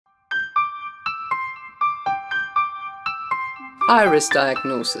Iris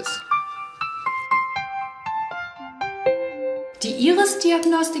Diagnosis. Die Iris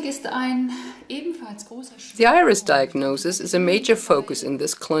Diagnostik ist ein ebenfalls großer The iris diagnosis is a major focus in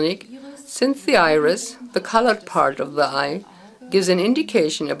this clinic, since the iris, the colored part of the eye, gives an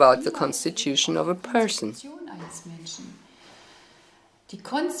indication about the constitution of a person.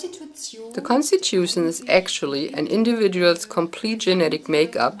 The constitution is actually an individual's complete genetic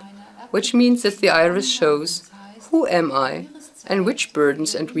makeup, which means that the iris shows who am I and which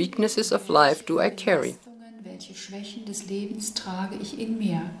burdens and weaknesses of life do I carry. Welche Schwächen des Lebens trage ich in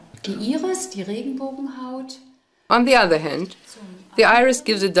mir? Die Iris, die Regenbogenhaut. On the other hand, the iris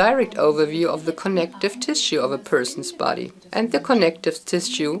gives a direct overview of the connective tissue of a person's body. And the connective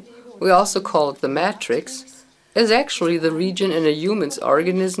tissue, we also call it the matrix, is actually the region in a human's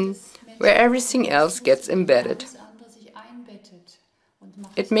organism where everything else gets embedded.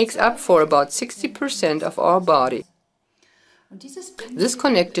 It makes up for about 60% of our body. This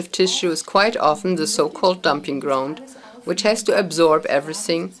connective tissue is quite often the so-called dumping ground, which has to absorb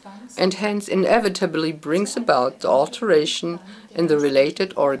everything and hence inevitably brings about the alteration in the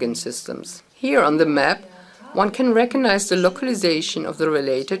related organ systems. Here on the map, one can recognize the localization of the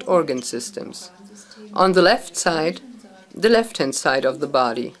related organ systems. On the left side, the left-hand side of the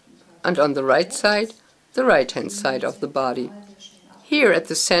body, and on the right side, the right-hand side of the body. Here at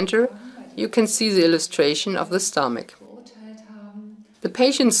the center, you can see the illustration of the stomach. The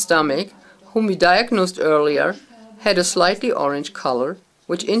patient's stomach, whom we diagnosed earlier, had a slightly orange color,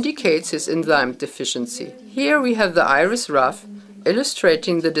 which indicates his enzyme deficiency. Here we have the iris rough,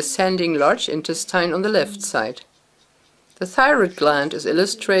 illustrating the descending large intestine on the left side. The thyroid gland is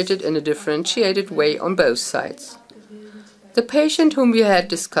illustrated in a differentiated way on both sides. The patient whom we had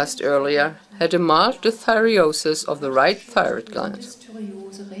discussed earlier had a mild dysthyreosis of the right thyroid gland.